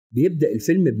بيبدأ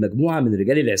الفيلم بمجموعة من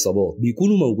رجال العصابات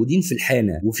بيكونوا موجودين في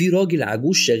الحانة، وفي راجل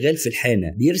عجوز شغال في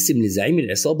الحانة بيرسم لزعيم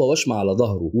العصابة وشم على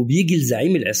ظهره، وبيجي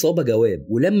لزعيم العصابة جواب،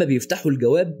 ولما بيفتحوا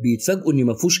الجواب بيتفاجئوا ان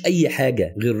مفيهوش اي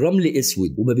حاجة غير رمل اسود،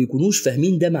 وما بيكونوش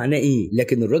فاهمين ده معناه ايه.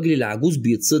 لكن الراجل العجوز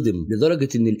بيتصدم لدرجة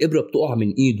ان الابرة بتقع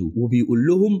من ايده، وبيقول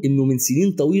لهم انه من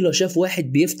سنين طويلة شاف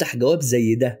واحد بيفتح جواب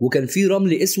زي ده وكان فيه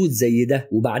رمل اسود زي ده،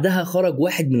 وبعدها خرج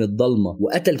واحد من الضلمة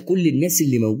وقتل كل الناس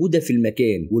اللي موجودة في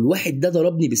المكان، والواحد ده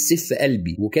ضربني بالسيف في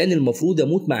قلبي، وكان المفروض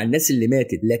اموت مع الناس اللي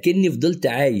ماتت، لكني فضلت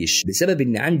عايش بسبب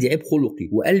ان عندي عيب خلقي،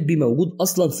 وقلبي موجود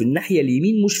اصلا في الناحية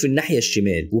اليمين مش في الناحية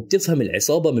الشمال. وبتفهم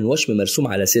العصابة من وشم مرسوم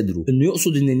على صدره انه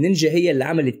يقصد ان النينجا هي اللي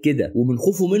عملت كده، ومن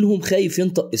خوفه منهم خايف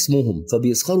ينطق اسمهم،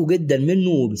 فبيسخروا جدا منه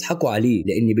وبيضحكوا عليه،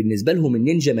 لان بالنسبة لهم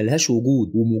النينجا ملهاش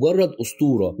وجود ومجرد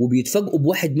اسطورة. وبيتفاجئوا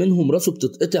بواحد منهم راسه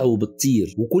بتتقطع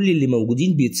وبتطير، وكل اللي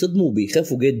موجودين بيتصدموا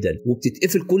وبيخافوا جدا،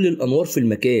 وبتتقفل كل الانوار في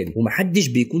المكان ومحدش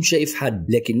بيكون شايف حد،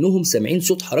 لكنهم سامعين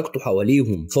صوت حركته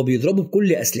حواليهم، فبيضربوا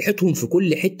بكل اسلحتهم في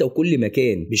كل حته وكل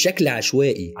مكان بشكل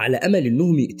عشوائي على امل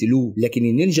انهم يقتلوه. لكن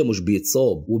النينجا مش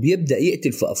بيتصاب، وبيبدا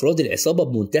يقتل في افراد العصابه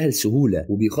بمنتهى السهوله،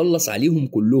 وبيخلص عليهم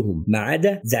كلهم ما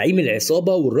عدا زعيم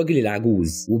العصابه والراجل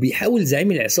العجوز. وبيحاول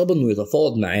زعيم العصابه انه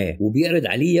يتفاوض معاه، وبيعرض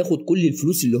عليه ياخد كل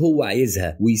الفلوس اللي هو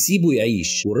عايزها ويسيبه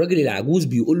يعيش. والراجل العجوز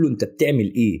بيقول له انت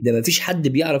بتعمل ايه؟ ده مفيش حد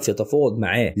بيعرف يتفاوض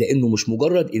معاه، لانه مش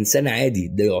مجرد انسان عادي،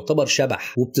 ده يعتبر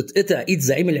شبح. وبتتقطع ايد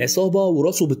زعيم العصابه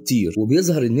وراسه بتطير،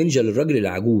 وبيظهر النينجا للراجل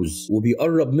العجوز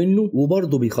وبيقرب منه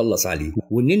وبرضه بيخلص عليه.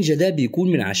 والنينجا ده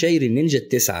بيكون من عشاير النينجا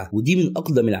التسعة، ودي من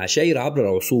اقدم العشاير عبر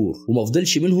العصور،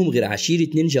 ومفضلش منهم غير عشيرة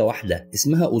نينجا واحدة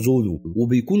اسمها اوزونو.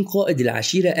 وبيكون قائد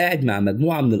العشيرة قاعد مع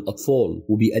مجموعة من الاطفال،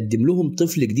 وبيقدم لهم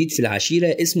طفل جديد في العشيرة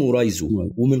اسمه رايزو.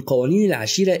 ومن قوانين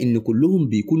العشيرة ان كلهم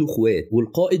بيكونوا اخوات،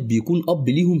 والقائد بيكون اب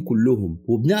ليهم كلهم.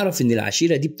 وبنعرف ان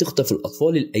العشيرة دي بتخطف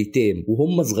الاطفال الايتام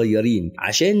وهم صغيرين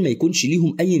عشان ما يكونش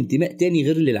ليهم اي انتماء تاني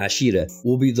غير للعشيرة،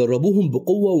 وبيدربوهم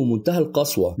بقوة ومنتهى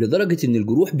القسوة لدرجة ان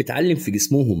الجروح بتعلم في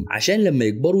جسمهم عشان لما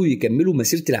يكبروا يكملوا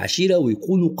مسيرة العشيرة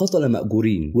ويكونوا قتلة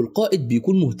مأجورين. والقائد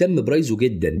بيكون مهتم برايزو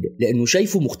جدا لانه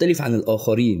شايفه مختلف عن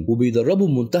الاخرين، وبيدربه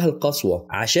بمنتهى القسوة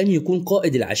عشان يكون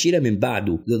قائد العشيرة من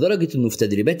بعده، لدرجة انه في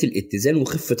تدريبات الاتزان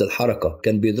وخفة الحركة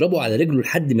كان بيضربه على رجله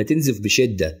لحد ما تنزف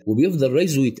بشدة. وبيفضل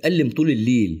رايزو يتألم طول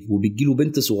الليل، وبتجيله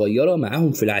بنت صغيرة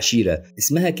معاهم في العشيرة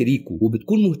اسمها كريكو،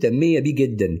 وبتكون مهتمية بيه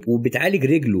جدا وبتعالج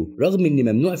رجله، رغم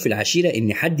ان ممنوع في العشيرة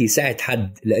ان حد يساعد حد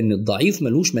لان الضعيف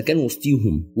ملوش مكان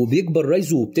وسطيهم. وبيكبر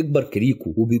رايزو وبتكبر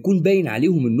كريكو، وبيكون باين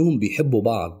عليهم انهم بيحبوا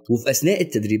بعض. وفي اثناء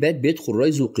التدريبات بيدخل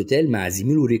رايزو قتال مع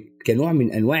زميله ريك كنوع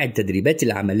من انواع التدريبات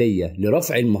العمليه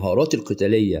لرفع المهارات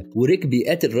القتاليه. وريك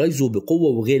بيقاتل رايزو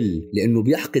بقوه وغل لانه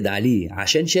بيحقد عليه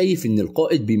عشان شايف ان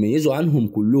القائد بيميزه عنهم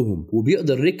كلهم،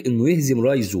 وبيقدر ريك انه يهزم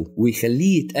رايزو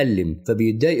ويخليه يتألم.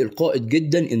 فبيتضايق القائد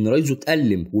جدا ان رايزو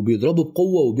اتألم، وبيضربه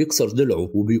بقوه وبيكسر ضلعه،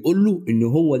 وبيقول له ان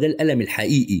هو ده الالم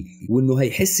الحقيقي، وانه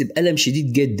هيحس بألم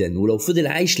شديد جدا، ولو فضل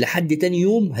عايش لحد تاني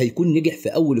يوم هيكون نجح في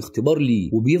اول اختبار ليه.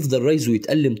 وبيفضل رايزو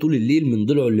يتألم طول الليل من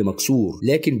ضلعه اللي مكسور،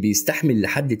 لكن بيستحمل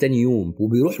لحد تاني يوم،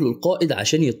 وبيروح للقائد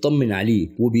عشان يطمن عليه.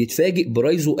 وبيتفاجئ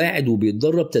برايزو قاعد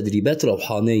وبيتدرب تدريبات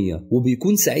روحانية،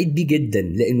 وبيكون سعيد بيه جدا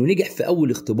لانه نجح في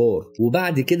اول اختبار.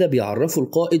 وبعد كده بيعرفوا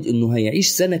القائد انه هيعيش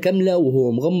سنة كاملة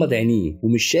وهو مغمض عينيه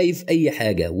ومش شايف اي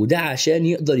حاجة، وده عشان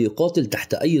يقدر يقاتل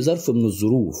تحت اي ظرف من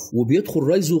الظروف. وبيدخل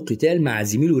رايزو قتال مع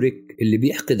زميله ريك اللي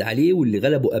بيحقد عليه واللي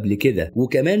غلبه قبل كده،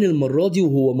 وكمان المرة دي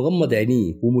وهو مغمض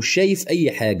عينيه ومش شايف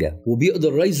اي حاجة.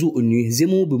 وبيقدر رايزو انه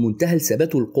يهزمه بمنتهى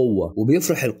الثبات والقوة،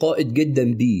 وبيفرح القائد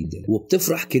جدا بيه،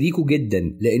 وبتفرح كريكو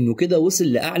جدا لانه كده وصل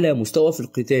لاعلى مستوى في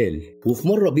القتال. وفي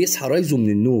مرة بيصحى رايزو من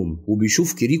النوم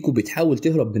وبيشوف كريكو بتحاول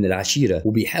تهرب من العشيرة،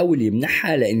 وبيحاول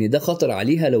يمنعها لان ده خطر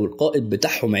عليها لو القائد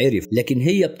بتاعهم عرف، لكن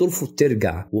هي بترفض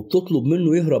ترجع وبتطلب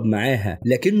منه يهرب معاها،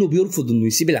 لكنه بيرفض انه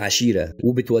يسيب العشيرة.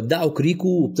 وبتودعه كريكو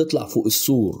وبتطلع فوق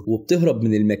السور وبتهرب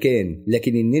من المكان،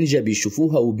 لكن النينجا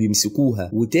بيشوفوها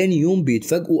وبيمسكوها. وتاني يوم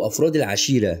بيتفاجئوا افراد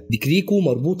العشيرة بكريكو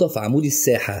مربوطة في عمود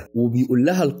الساحة، وبيقول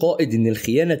لها القائد ان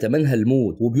الخيانة تمنها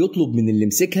الموت، وبيطلب من اللي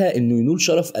مسكها انه ينول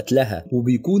شرف قتلها.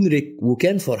 وبيكون ريك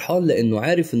وكان فرحان لانه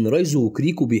عارف ان رايزو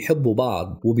وكريكو بيحبوا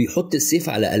بعض، وبيحط السيف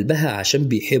على قلبها عشان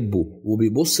بيحبه.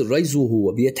 وبيبص لرايزو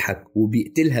وهو بيضحك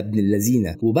وبيقتلها ابن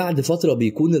اللذينة. وبعد فترة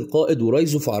بيكون القائد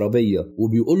ورايزو في عربية،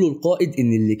 وبيقول له القائد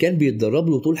ان اللي كان بيتدرب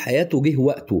له طول حياته جه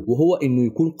وقته، وهو انه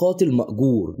يكون قاتل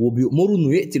مأجور، وبيأمره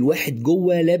انه يقتل واحد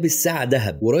جوه لابس ساعة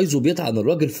ذهب. ورايزو بيطعن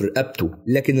الراجل في رقبته،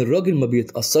 لكن الراجل ما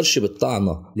بيتأثرش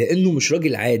بالطعنة لانه مش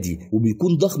راجل عادي،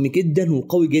 وبيكون ضخم جدا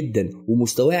وقوي جدا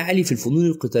ومستواه عالي في الفنون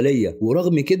القتالية.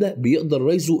 ورغم كده بيقدر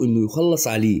رايزو انه يخلص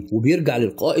عليه، وبيرجع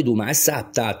للقائد ومعاه الساعة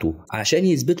بتاعته عشان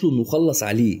يثبت له انه خلص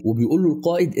عليه. وبيقول له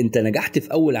القائد انت نجحت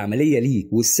في اول عملية ليك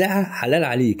والساعة حلال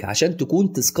عليك، عليك عشان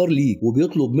تكون تذكار ليك،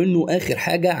 وبيطلب منه اخر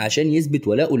حاجه عشان يثبت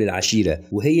ولاءه للعشيره،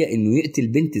 وهي انه يقتل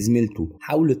بنت زميلته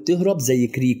حاولت تهرب زي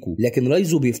كريكو، لكن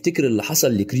رايزو بيفتكر اللي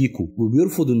حصل لكريكو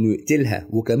وبيرفض انه يقتلها،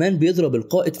 وكمان بيضرب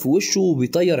القائد في وشه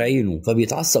وبيطير عينه،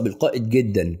 فبيتعصب القائد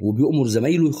جدا وبيأمر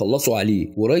زمايله يخلصوا عليه،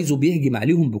 ورايزو بيهجم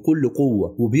عليهم بكل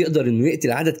قوه وبيقدر انه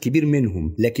يقتل عدد كبير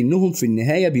منهم، لكنهم في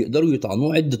النهايه بيقدروا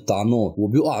يطعنوه عده طعنات،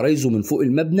 وبيقع رايزو من فوق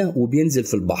المبنى وبينزل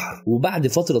في البحر. وبعد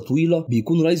فتره طويله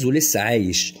بيكون رايزو لسه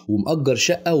عايش ومأجر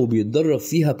شقه وبيتدرب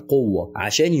فيها بقوه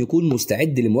عشان يكون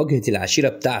مستعد لمواجهه العشيره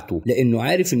بتاعته، لانه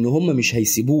عارف ان هم مش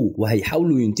هيسيبوه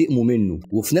وهيحاولوا ينتقموا منه.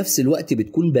 وفي نفس الوقت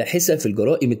بتكون باحثه في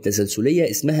الجرائم التسلسليه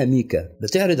اسمها ميكا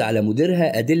بتعرض على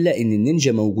مديرها ادله ان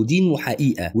النينجا موجودين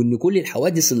وحقيقه، وان كل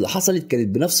الحوادث اللي حصلت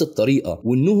كانت بنفس الطريقه،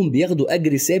 وانهم بياخدوا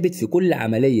اجر ثابت في كل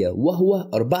عمليه وهو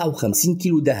 54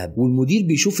 كيلو ذهب. والمدير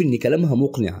بيشوف ان كلامها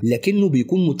مقنع، لكنه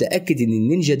بيكون متاكد ان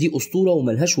النينجا دي اسطوره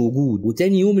وملهاش وجود.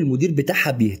 وتاني يوم المدير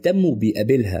بتاعها بيهتم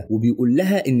وبيقابلها وبيقول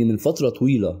لها ان من فتره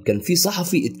طويله كان في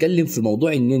صحفي اتكلم في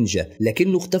موضوع النينجا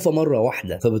لكنه اختفى مره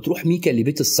واحده. فبتروح ميكا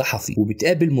لبيت الصحفي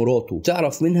وبتقابل مراته،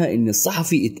 تعرف منها ان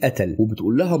الصحفي اتقتل،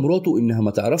 وبتقول لها مراته انها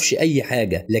ما تعرفش اي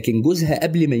حاجه، لكن جوزها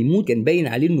قبل ما يموت كان باين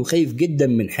عليه انه خايف جدا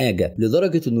من حاجه،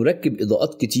 لدرجه انه ركب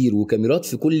اضاءات كتير وكاميرات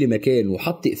في كل مكان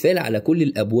وحط اقفال على كل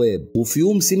الابواب. وفي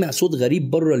يوم سمع صوت غريب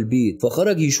بره البيت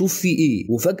فخرج يشوف فيه ايه،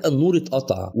 وفجاه النور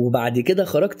اتقطع، وبعد كده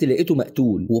خرجت لقيته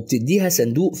مقتول، وبتديها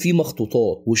صندوق فيه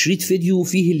مخطوطات وشريط فيديو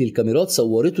فيه اللي الكاميرات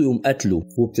صورته يوم قتله.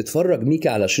 وبتتفرج ميكا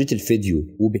على شريط الفيديو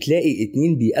وبتلاقي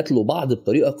اتنين بيقتلوا بعض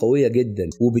بطريقه قويه جدا،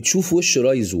 وبتشوف وش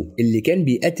رايزو اللي كان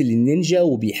بيقتل النينجا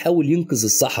وبيحاول ينقذ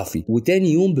الصحفي.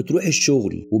 وتاني يوم بتروح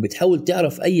الشغل وبتحاول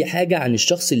تعرف اي حاجه عن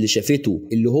الشخص اللي شافته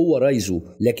اللي هو رايزو،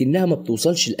 لكنها ما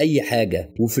بتوصلش لاي حاجه.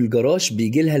 وفي الجراج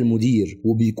بيجي لها المدير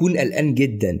وبيكون قلقان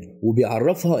جدا،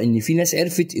 وبيعرفها ان في ناس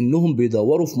عرفت انهم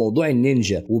بيدوروا في موضوع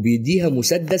النينجا، وبيديها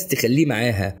مسدس تخليه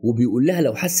معاها، وبيقول لها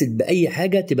لو حست باي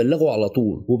حاجه تبلغه على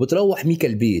طول. وبتروح ميكا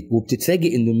البيت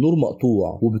وبتتفاجئ ان النور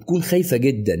مقطوع، وبتكون خايفه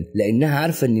جدا لانها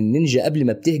عارفه ان النينجا قبل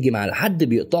ما بتهجم على حد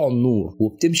بيقطعوا النور،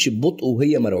 وبتمشي ببطء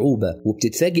وهي مرعوبه،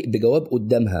 وبتتفاجئ بجواب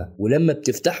قدامها، ولما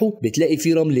بتفتحه بتلاقي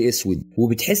فيه رمل اسود،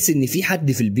 وبتحس ان في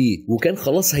حد في البيت وكان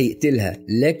خلاص هيقتلها،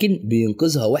 لكن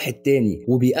بينقذها واحد تاني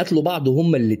وبيقاتلوا بعض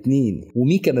هما الاتنين.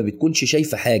 وميكا ما بتكونش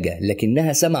شايفه حاجه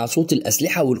لكنها سمع صوت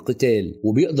الاسلحه والقتال،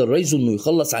 وبيقدر رايزو انه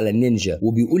يخلص على النينجا،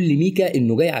 وبيقول لميكا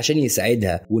انه جاي عشان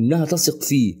يساعدها وانها تثق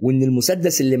فيه، وان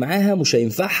المسدس اللي معاها مش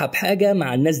هينفعها بحاجه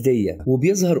مع الناس دي.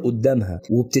 وبيظهر قدامها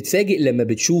وبتتفاجئ لما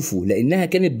بتشوفه لانها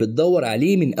كانت بتدور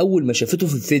عليه من اول ما شافته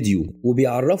في الفيديو.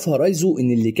 وبيعرفها رايزو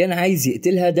ان اللي كان عايز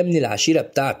يقتلها ده من العشيره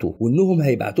بتاعته، وانهم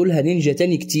هيبعتوا لها نينجا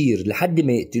تاني كتير لحد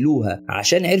ما يقتلوها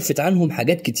عشان عرفت عنهم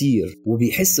حاجات كتير.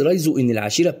 وبيحس رايزو ان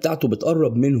العشيره بتاعته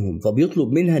بتقرب منهم،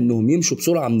 فبيطلب منها انهم يمشوا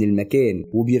بسرعه من المكان،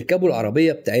 وبيركبوا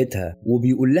العربيه بتاعتها،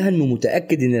 وبيقول لها انه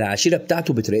متاكد ان العشيره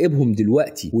بتاعته بتراقبهم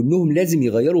دلوقتي وانهم لازم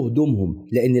يغيروا هدومهم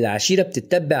لان العشيره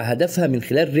بتتبع هدفها من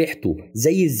خلال ريحته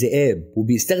زي الذئاب،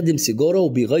 وبيستخدم سيجاره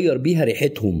وبيغير بيها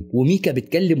ريحتهم. وميكا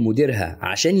بتكلم مديرها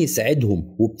عشان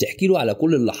يساعدهم وبتحكي له على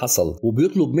كل اللي حصل،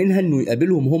 وبيطلب منها انه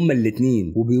يقابلهم هما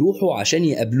الاتنين، وبيروحوا عشان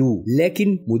يقابلوه،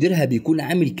 لكن مديرها بيكون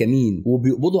عامل كمين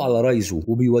وبيقبضوا على رايزو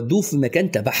وبيودوه في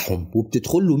مكان تبعهم.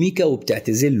 وبتدخل له ميكا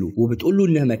وبتعتذر له وبتقول له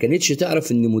انها ما كانتش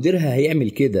تعرف ان مديرها هيعمل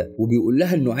كده، وبيقول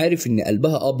لها انه عارف ان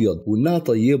قلبها ابيض وانها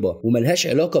طيبه وملهاش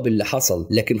علاقه باللي حصل،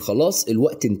 لكن خلاص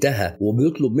الوقت انتهى.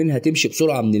 وبيطلب منها تمشي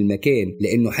بسرعه من المكان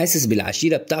لانه حاسس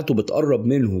بالعشيره بتاعته بتقرب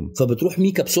منهم. فبتروح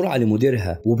ميكا بسرعه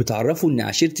لمديرها وبتعرفه ان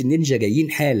عشيره النينجا جايين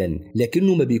حالا،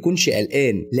 لكنه ما بيكونش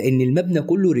قلقان لان المبنى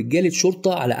كله رجاله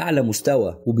شرطه على اعلى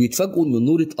مستوى. وبيتفاجئوا ان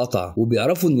النور اتقطع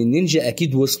وبيعرفوا ان النينجا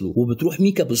اكيد وصلوا، وبتروح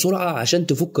ميكا بسرعه عشان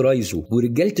تفك رايزو،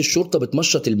 ورجاله الشرطه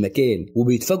بتمشط المكان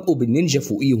وبيتفاجئوا بالنينجا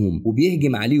فوقيهم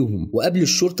وبيهجم عليهم، وقبل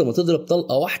الشرطه ما تضرب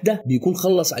طلقه واحده بيكون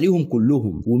خلص عليهم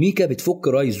كلهم. وميكا بتفك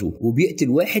رايزو وبيقتل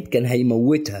واحد كان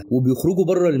هيموتها، وبيخرجوا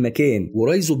بره المكان،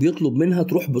 ورايزو بيطلب منها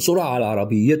تروح بسرعه على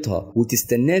عربيتها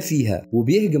وتستناه فيها.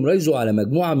 وبيهجم رايزو على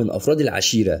مجموعه من افراد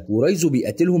العشيره، ورايزو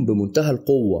بيقتلهم بمنتهى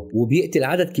القوه وبيقتل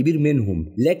عدد كبير منهم،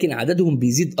 لكن عددهم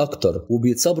بيزيد اكتر،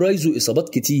 وبيتصاب رايزو اصابات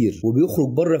كتير وبيخرج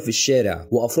بره في الشارع،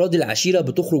 وافراد العشيره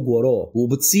بتخرج وراه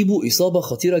وبتصيبه اصابه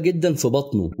خطيره جدا في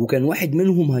بطنه، وكان واحد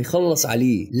منهم هيخلص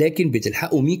عليه، لكن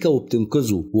بتلحقه ميكا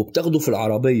وبتنقذه وبتاخده في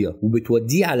العربيه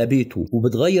وبتوديه على بيته،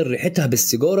 وبتغير ريحتها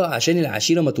بالسيجاره عشان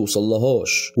العشيره ما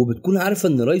توصلهاش. وبتكون عارفه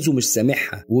ان رايزو مش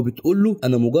سامحها، وبتقول له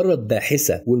انا مجرد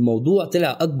باحثه والموضوع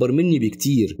طلع اكبر مني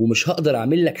بكتير ومش هقدر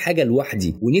اعمل لك حاجه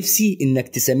لوحدي، ونفسي انك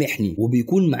تسامحني.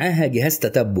 وبيكون معاها جهاز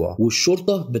تتبع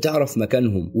والشرطه بتعرف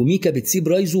مكانهم، وميكا بتسيب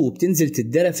رايزو وبتنزل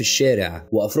تتدرى في الشارع،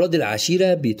 وافراد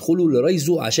العشيره بيدخلوا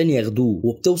لرايزو عشان ياخدوه،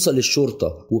 وبتوصل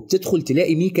الشرطه وبتدخل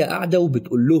تلاقي ميكا قاعده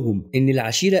وبتقول لهم ان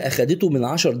العشيره عشيرة اخدته من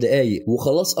 10 دقايق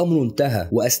وخلاص امره انتهى.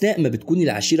 واثناء ما بتكون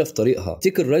العشيرة في طريقها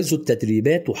تفتكر رايزو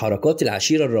التدريبات وحركات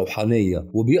العشيرة الروحانية،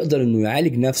 وبيقدر انه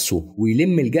يعالج نفسه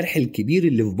ويلم الجرح الكبير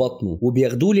اللي في بطنه،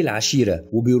 وبياخدوه للعشيرة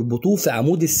وبيربطوه في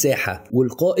عمود الساحة.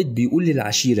 والقائد بيقول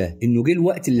للعشيرة انه جه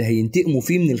الوقت اللي هينتقموا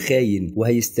فيه من الخاين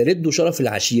وهيستردوا شرف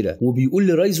العشيرة. وبيقول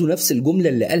لرايزو نفس الجملة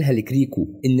اللي قالها لكريكو،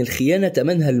 ان الخيانة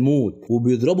تمنها الموت،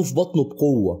 وبيضربه في بطنه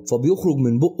بقوة فبيخرج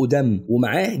من بقه دم،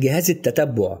 ومعاه جهاز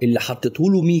التتبع اللي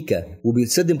حطته له ميكا،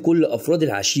 وبيتصدم كل افراد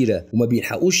العشيرة وما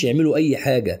بيلحقوش يعملوا اي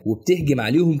حاجة، وبتهجم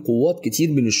عليهم قوات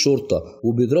كتير من الشرطة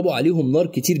وبيضربوا عليهم نار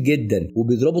كتير جدا،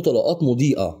 وبيضربوا طلقات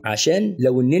مضيئة عشان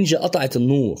لو النينجا قطعت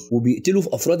النور، وبيقتلوا في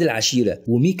افراد العشيرة.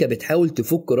 وميكا بتحاول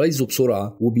تفك رايزو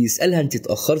بسرعة وبيسألها انت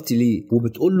اتأخرت ليه،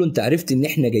 وبتقول له انت عرفت ان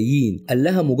احنا جايين. قال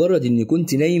لها مجرد اني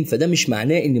كنت نايم فده مش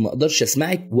معناه اني ما اقدرش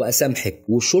اسمعك واسامحك.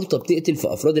 والشرطة بتقتل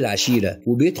في افراد العشيرة،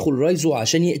 وبيدخل رايزو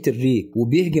عشان يقتل ريك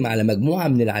وبيهجم على مجموعة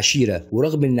من العشيرة،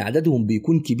 ورغم ان عددهم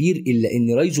بيكون كبير الا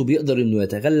ان رايزو بيقدر انه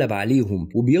يتغلب عليهم.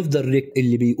 وبيفضل ريك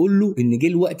اللي بيقول له ان جه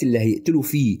الوقت اللي هيقتلوا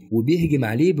فيه، وبيهجم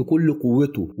عليه بكل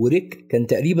قوته. وريك كان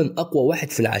تقريبا اقوى واحد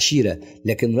في العشيرة،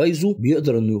 لكن رايزو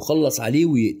بيقدر انه يخلص عليه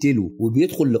ويقتله.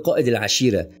 وبيدخل لقائد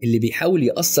العشيرة اللي بيحاول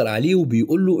يأثر عليه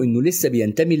وبيقول له انه لسه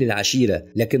بينتمي للعشيرة،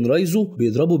 لكن رايزو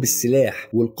بيضربه بالسلاح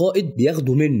والقائد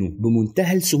بياخده منه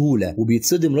بمنتهى السهولة.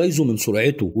 وبيتصدم رايزو من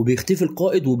سرعته وبيختفي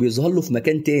القائد وبيظهر له في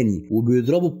مكان تاني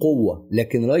وبيضربه بقوة،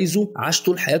 لكن رايزو عاش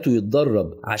طول حياته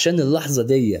يتدرب عشان اللحظة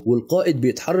دي. والقائد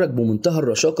بيتحرك بمنتهى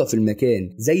الرشاقة في المكان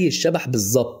زي الشبح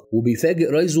بالظبط، وبيفاجئ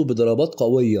رايزو بضربات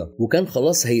قوية وكان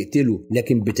خلاص هيقتله،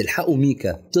 لكن بتلحقه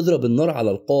ميكا تضرب النار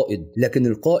على القائد، لكن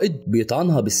القائد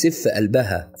بيطعنها بالسيف في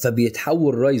قلبها،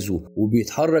 فبيتحول رايزو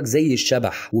وبيتحرك زي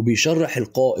الشبح وبيشرح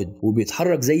القائد،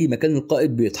 وبيتحرك زي ما كان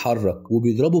القائد بيتحرك،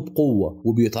 وبيضربه بقوة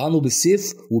وبيطعنه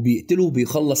بالسيف وبيقتله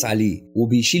وبيخلص عليه.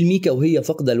 وبيشيل ميكا وهي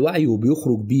فاقدة الوعي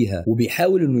وبيخرج بيها،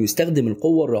 وبيحاول انه يستخدم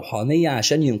القوة الروحانية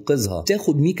عشان ينقذها.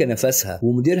 تاخد ميكا نفسها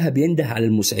ومديرها بينده على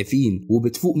المسعفين،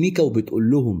 وبتفوق ميكا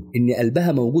وبتقول لهم ان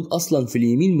قلبها موجود اصلا في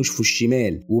اليمين مش في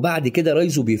الشمال. وبعد كده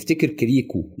رايزو بيفتكر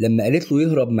كريكو لما قالت له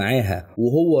يهرب معاها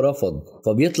وهو رفض،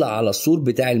 فبيطلع على السور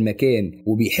بتاع المكان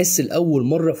وبيحس لأول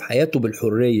مرة في حياته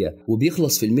بالحرية.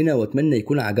 وبيخلص فيلمنا، واتمنى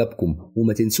يكون عجبكم،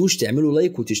 وما تنسوش تعملوا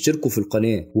لايك وتشتركوا في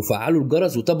القناة وفعلوا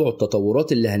الجرس وتابعوا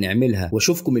التطورات اللي هنعملها،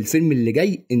 واشوفكم الفيلم اللي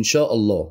جاي ان شاء الله.